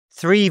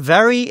Three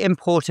very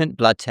important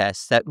blood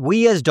tests that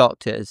we as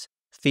doctors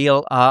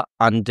feel are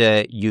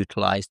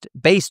underutilized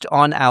based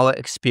on our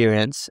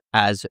experience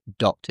as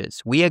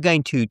doctors. We are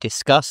going to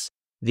discuss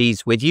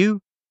these with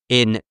you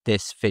in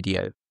this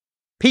video.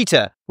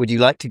 Peter, would you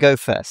like to go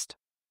first?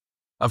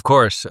 Of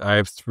course. I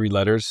have three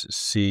letters,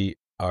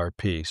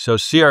 CRP. So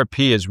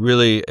CRP is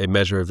really a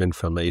measure of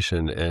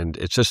inflammation, and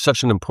it's just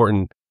such an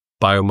important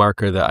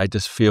biomarker that I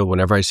just feel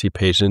whenever I see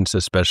patients,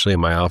 especially in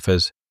my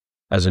office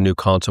as a new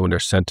consult, when they're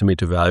sent to me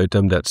to evaluate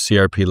them, that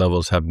CRP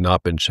levels have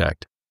not been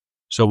checked.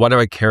 So why do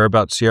I care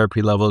about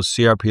CRP levels?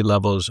 CRP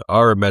levels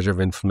are a measure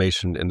of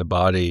inflammation in the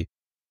body.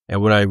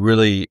 And what I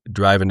really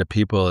drive into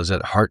people is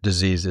that heart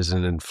disease is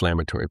an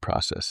inflammatory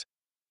process.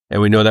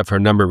 And we know that for a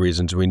number of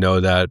reasons. We know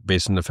that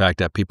based on the fact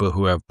that people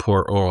who have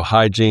poor oral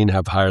hygiene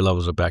have higher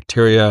levels of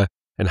bacteria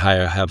and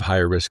have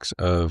higher risks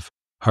of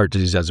heart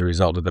disease as a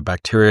result of the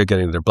bacteria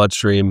getting to their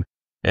bloodstream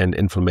and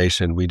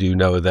inflammation. We do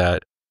know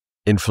that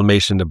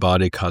inflammation in the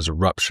body causes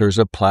ruptures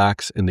of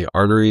plaques in the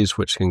arteries,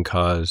 which can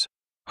cause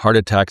heart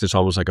attacks. It's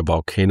almost like a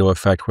volcano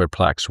effect where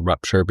plaques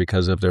rupture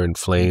because of they're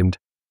inflamed.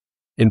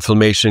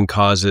 Inflammation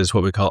causes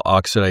what we call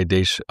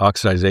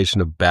oxidization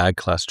of bad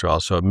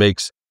cholesterol. So it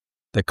makes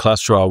the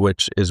cholesterol,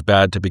 which is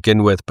bad to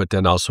begin with, but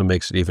then also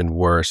makes it even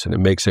worse. And it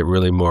makes it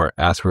really more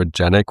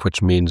atherogenic,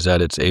 which means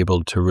that it's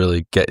able to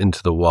really get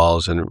into the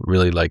walls and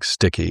really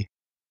sticky.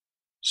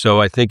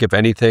 So I think if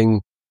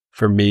anything,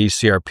 for me,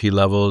 CRP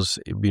levels,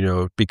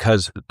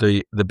 because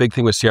the big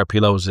thing with CRP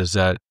levels is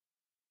that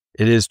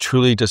it is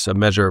truly just a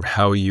measure of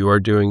how you are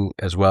doing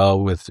as well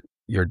with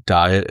your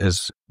diet,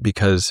 is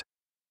because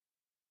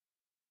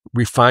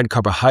refined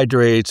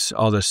carbohydrates,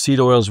 all the seed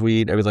oils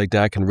we eat, everything like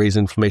that can raise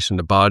inflammation in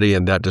the body,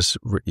 and that just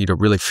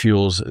really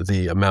fuels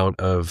the amount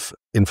of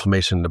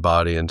inflammation in the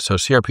body. And so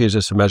CRP is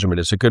just a measurement.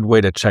 It's a good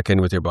way to check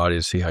in with your body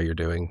to see how you're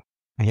doing.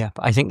 Yeah,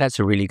 I think that's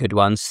a really good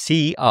one.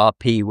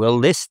 CRP, we'll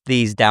list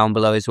these down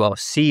below as well.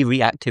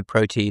 C-reactive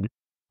protein.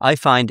 I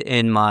find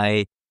in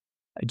my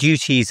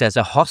duties as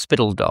a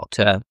hospital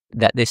doctor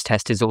that this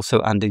test is also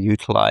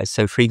underutilized.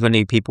 So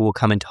frequently people will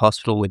come into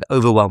hospital with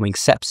overwhelming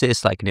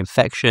sepsis, like an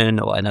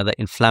infection or another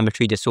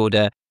inflammatory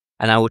disorder,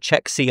 and I will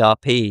check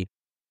CRP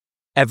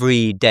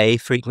every day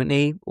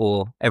frequently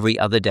or every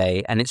other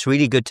day. And it's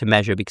really good to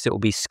measure because it will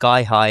be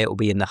sky high, it will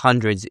be in the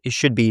hundreds, it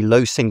should be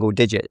low single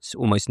digits,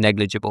 almost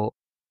negligible.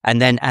 And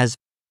then as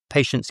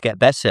patients get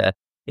better,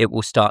 it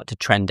will start to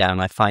trend down.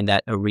 I find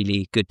that a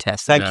really good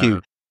test. Thank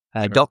you,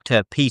 sure.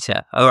 Dr.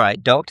 Peter. All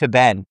right, Dr.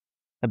 Ben,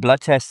 a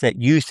blood test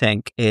that you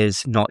think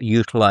is not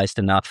utilized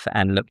enough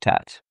and looked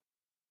at.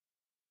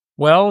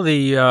 Well,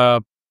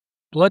 the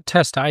blood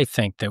test I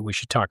think that we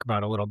should talk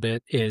about a little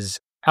bit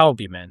is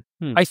albumin.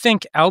 I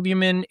think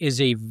albumin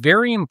is a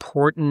very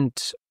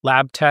important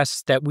lab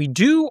test that we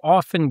do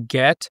often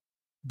get,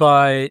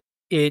 but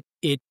it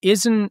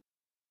isn't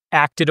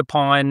acted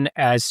upon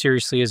as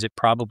seriously as it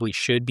probably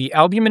should be.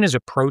 Albumin is a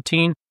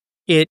protein.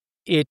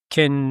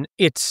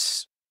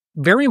 It's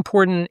very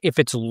important if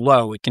it's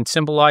low. It can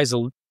symbolize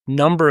a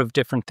number of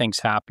different things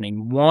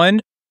happening. One,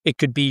 it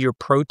could be your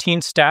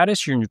protein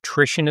status. Your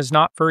nutrition is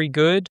not very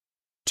good.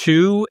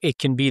 Two, it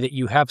can be that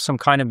you have some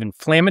kind of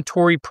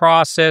inflammatory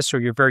process or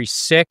you're very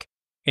sick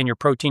and your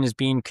protein is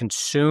being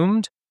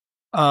consumed.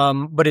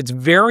 But it's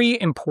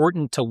very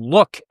important to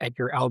look at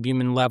your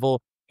albumin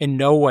level and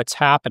know what's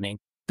happening.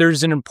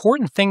 There's an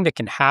important thing that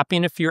can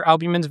happen if your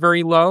albumin is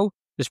very low,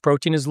 this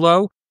protein is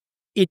low.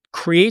 It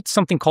creates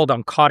something called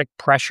oncotic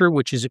pressure,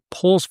 which is it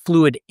pulls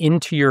fluid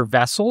into your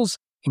vessels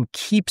and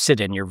keeps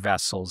it in your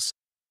vessels.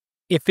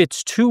 If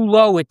it's too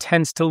low, it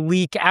tends to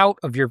leak out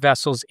of your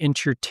vessels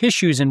into your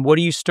tissues. And what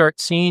do you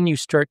start seeing? You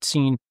start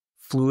seeing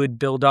fluid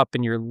build up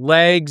in your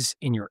legs,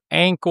 in your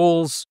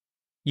ankles.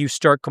 You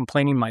start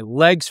complaining, my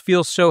legs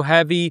feel so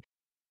heavy.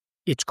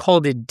 It's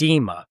called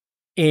edema.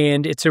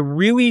 And it's a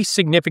really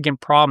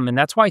significant problem. And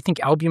that's why I think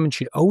albumin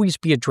should always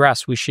be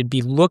addressed. We should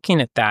be looking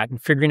at that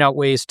and figuring out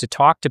ways to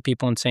talk to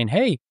people and saying,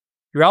 hey,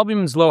 your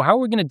albumin's low. How are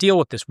we going to deal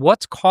with this?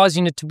 What's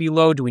causing it to be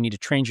low? Do we need to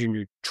change your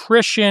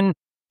nutrition?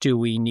 Do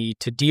we need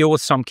to deal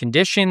with some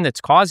condition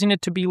that's causing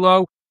it to be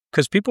low?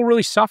 Because people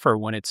really suffer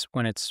when it's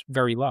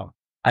very low.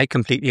 I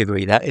completely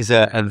agree. That is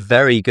a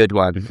very good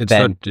one,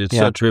 Ben. It's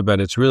so true,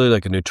 Ben. It's really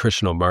like a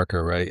nutritional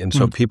marker, right? And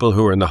so people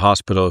who are in the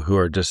hospital who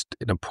are just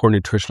in a poor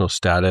nutritional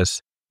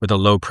status with a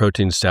low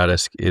protein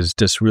status is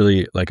just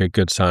really like a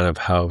good sign of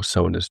how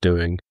someone is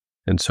doing.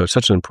 And so it's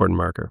such an important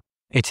marker.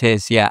 It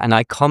is, yeah. And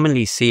I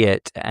commonly see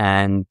it,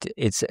 and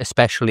it's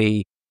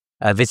especially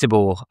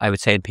visible, I would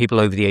say, in people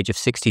over the age of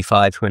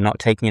 65 who are not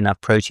taking enough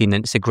protein.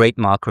 And it's a great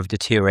marker of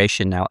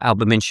deterioration. Now,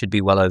 albumin should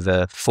be well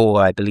over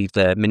 4. I believe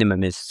the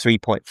minimum is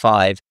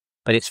 3.5,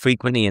 but it's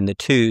frequently in the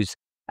 2s.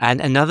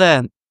 And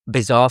another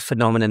bizarre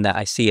phenomenon that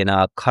I see in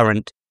our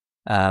current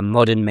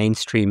modern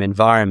mainstream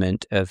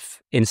environment of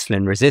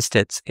insulin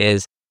resistance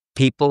is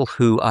people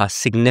who are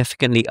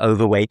significantly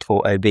overweight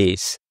or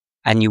obese,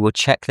 and you will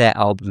check their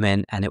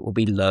albumin and it will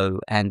be low.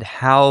 And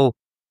how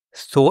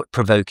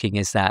thought-provoking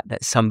is that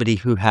somebody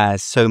who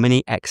has so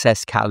many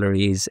excess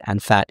calories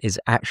and fat is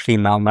actually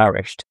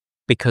malnourished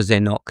because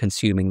they're not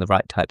consuming the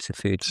right types of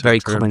food. So Very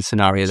true. common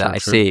scenario So that I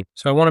true. see.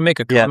 So I want to make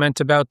a Yeah. comment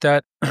about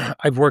that.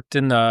 I've worked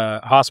in the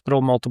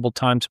hospital multiple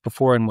times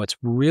before, and what's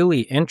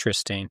really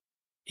interesting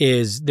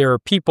is there are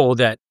people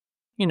that,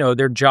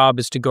 their job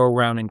is to go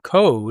around and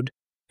code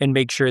and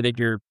make sure that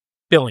you're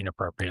billing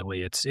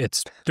appropriately.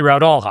 It's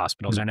throughout all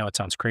hospitals. I know it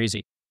sounds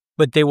crazy,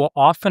 but they will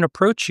often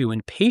approach you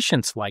in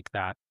patients like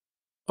that,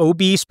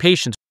 obese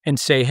patients, and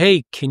say,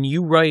 "Hey, can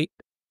you write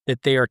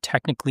that they are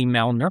technically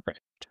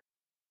malnourished?"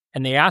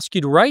 And they ask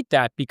you to write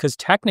that because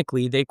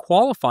technically they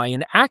qualify,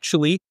 and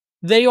actually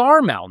they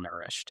are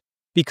malnourished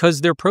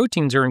because their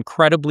proteins are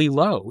incredibly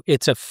low.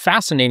 It's a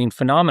fascinating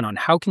phenomenon.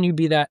 How can you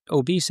be that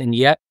obese and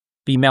yet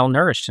be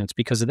malnourished? And it's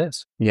because of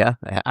this. Yeah,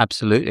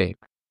 absolutely.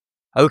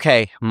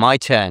 Okay, my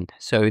turn.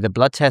 So the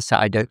blood test that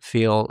I don't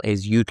feel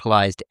is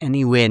utilized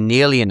anywhere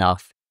nearly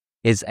enough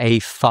is a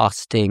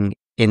fasting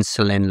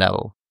insulin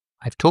level.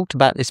 I've talked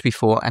about this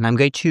before, and I'm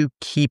going to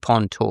keep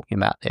on talking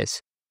about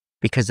this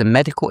because the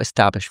medical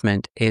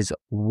establishment is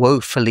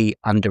woefully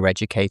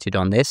undereducated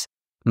on this.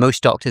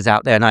 Most doctors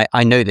out there, and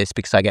I know this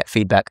because I get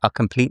feedback, are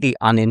completely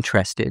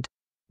uninterested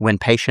when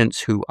patients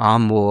who are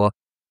more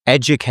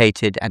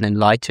educated and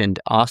enlightened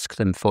ask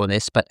them for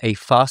this. But a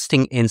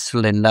fasting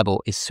insulin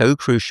level is so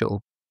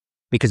crucial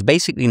because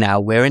basically now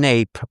we're in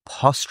a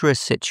preposterous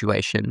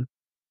situation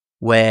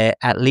where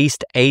at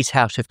least 8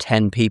 out of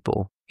 10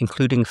 people,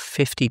 including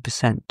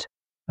 50%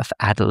 of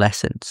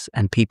adolescents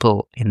and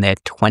people in their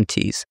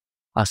 20s,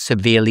 are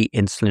severely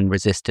insulin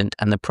resistant.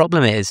 And the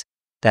problem is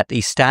that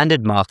the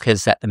standard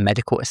markers that the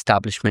medical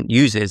establishment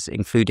uses,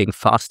 including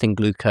fasting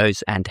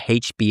glucose and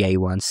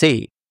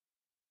HbA1c,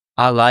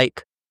 are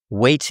like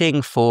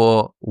waiting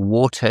for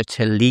water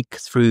to leak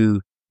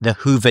through the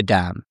Hoover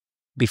Dam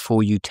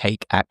before you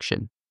take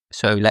action.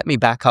 So let me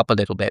back up a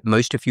little bit.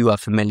 Most of you are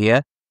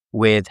familiar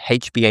with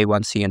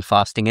HbA1c and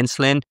fasting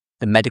insulin.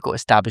 The medical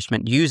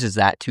establishment uses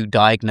that to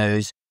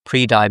diagnose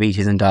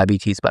pre-diabetes and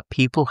diabetes, but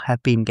people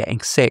have been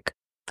getting sick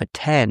for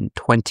 10,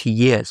 20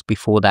 years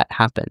before that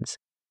happens.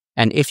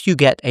 And if you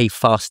get a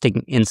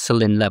fasting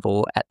insulin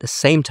level at the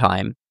same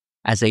time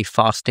as a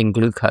fasting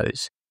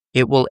glucose,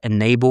 it will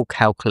enable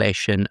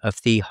calculation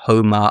of the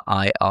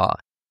HOMA-IR,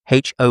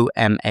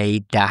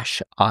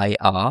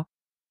 HOMA-IR.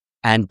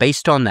 And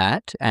based on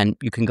that, and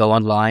you can go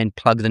online,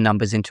 plug the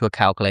numbers into a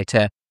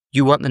calculator,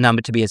 you want the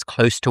number to be as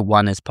close to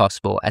 1 as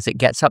possible. As it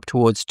gets up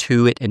towards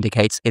 2, it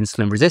indicates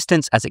insulin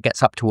resistance. As it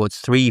gets up towards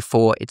 3,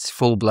 4, it's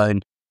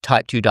full-blown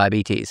type 2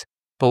 diabetes.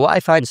 But what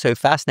I find so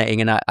fascinating,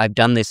 and I've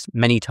done this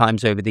many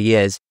times over the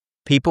years,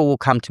 people will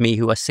come to me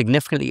who are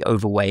significantly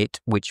overweight,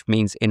 which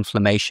means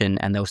inflammation,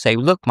 and they'll say,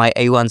 look, my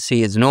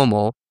A1C is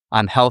normal,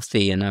 I'm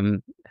healthy, and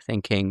I'm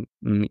thinking,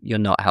 you're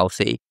not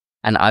healthy.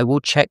 And I will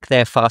check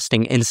their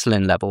fasting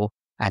insulin level,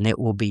 and it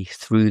will be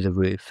through the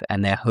roof,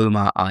 and their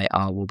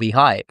HOMA-IR will be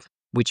high,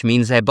 which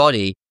means their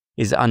body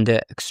is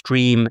under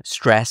extreme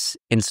stress,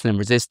 insulin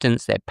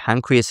resistance, their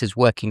pancreas is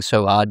working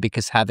so hard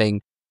because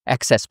having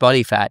excess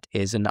body fat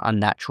is an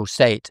unnatural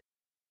state.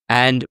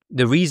 And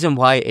the reason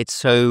why it's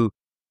so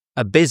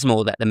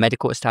abysmal that the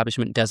medical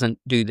establishment doesn't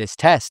do this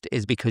test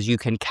is because you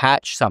can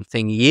catch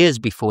something years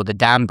before the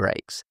dam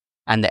breaks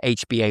and the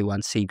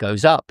HbA1c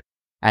goes up.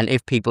 And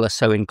if people are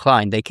so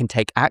inclined, they can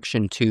take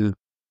action to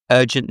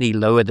urgently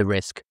lower the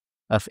risk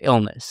of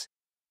illness.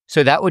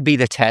 So that would be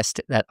the test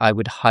that I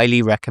would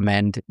highly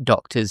recommend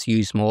doctors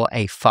use more,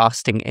 a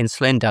fasting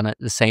insulin done at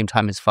the same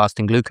time as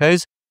fasting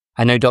glucose.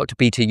 I know, Dr.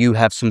 Peter, you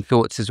have some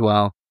thoughts as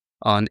well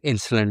on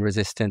insulin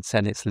resistance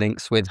and its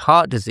links with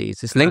heart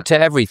disease. It's linked to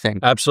everything.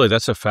 Absolutely.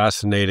 That's a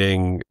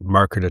fascinating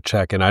marker to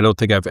check. And I don't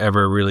think I've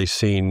ever really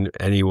seen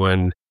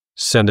anyone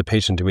send a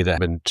patient to me that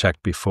had been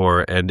checked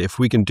before. And if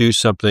we can do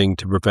something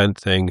to prevent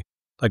things,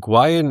 like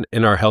why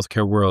in our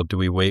healthcare world do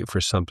we wait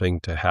for something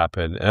to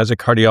happen? As a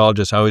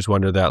cardiologist, I always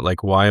wonder that,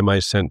 like, why am I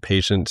sent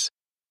patients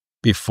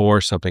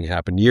before something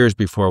happened, years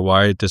before?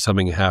 Why does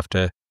something have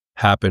to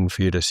happen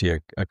for you to see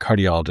a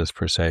cardiologist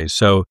per se?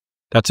 So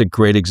that's a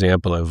great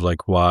example of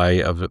like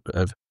why of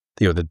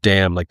the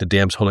dam, like the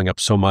dam's holding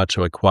up so much.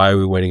 Like, why are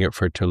we waiting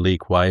for it to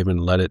leak? Why even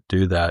let it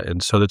do that?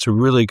 And so that's a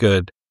really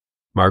good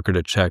marker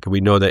to check. And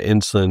we know that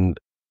insulin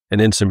and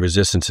insulin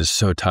resistance is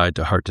so tied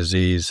to heart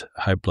disease,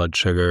 high blood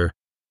sugar.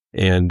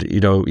 And,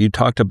 you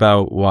talked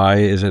about why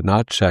is it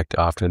not checked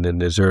often?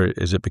 And is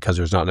it because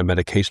there's not a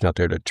medication out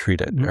there to treat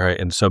it? Mm-hmm. Right.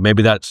 And so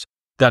maybe that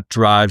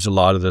drives a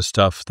lot of the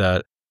stuff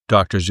that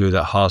doctors do,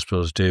 that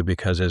hospitals do,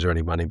 because is there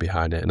any money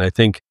behind it? And I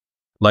think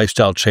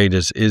lifestyle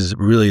changes is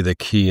really the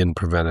key in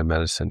preventive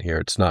medicine here.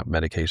 It's not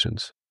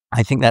medications.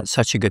 I think that's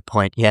such a good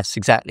point. Yes,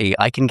 exactly.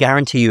 I can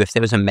guarantee you if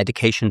there was a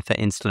medication for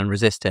insulin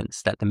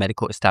resistance that the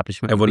medical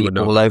establishment would be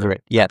all over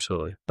it. Yeah,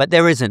 absolutely. But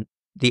there isn't.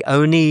 The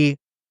only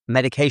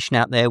medication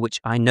out there,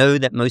 which I know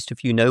that most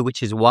of you know,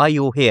 which is why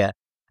you're here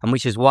and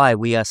which is why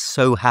we are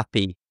so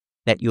happy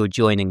that you're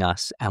joining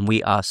us and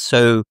we are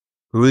so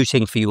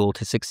rooting for you all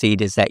to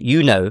succeed, is that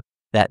you know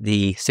that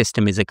the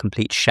system is a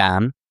complete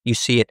sham. You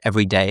see it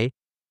every day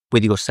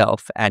with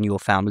yourself and your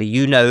family.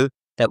 You know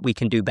that we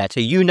can do better.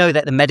 You know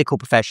that the medical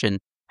profession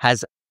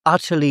has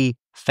utterly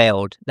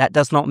failed. That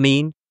does not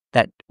mean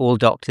that all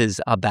doctors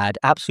are bad.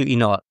 Absolutely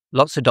not.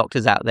 Lots of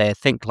doctors out there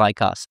think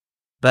like us.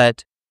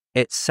 But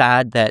it's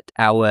sad that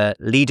our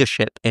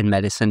leadership in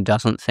medicine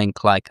doesn't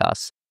think like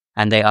us,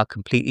 and they are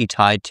completely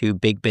tied to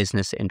big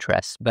business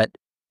interests. But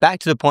back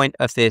to the point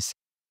of this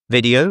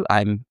video,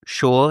 I'm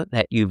sure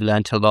that you've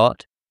learned a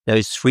lot.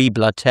 Those 3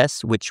 blood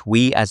tests, which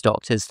we as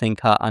doctors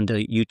think are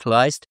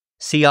underutilized,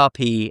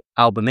 CRP,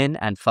 albumin,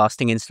 and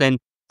fasting insulin.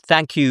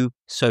 Thank you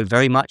so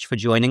very much for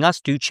joining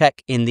us. Do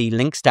check in the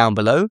links down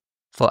below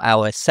for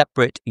our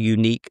separate,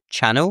 unique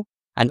channel,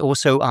 and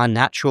also our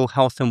natural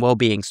health and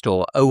well-being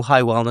store,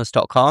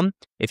 ohiwellness.com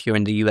if you're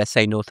in the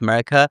USA, North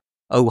America,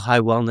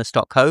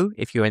 ohiwellness.co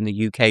if you're in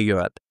the UK,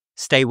 Europe.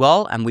 Stay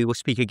well, and we will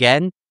speak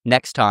again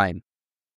next time.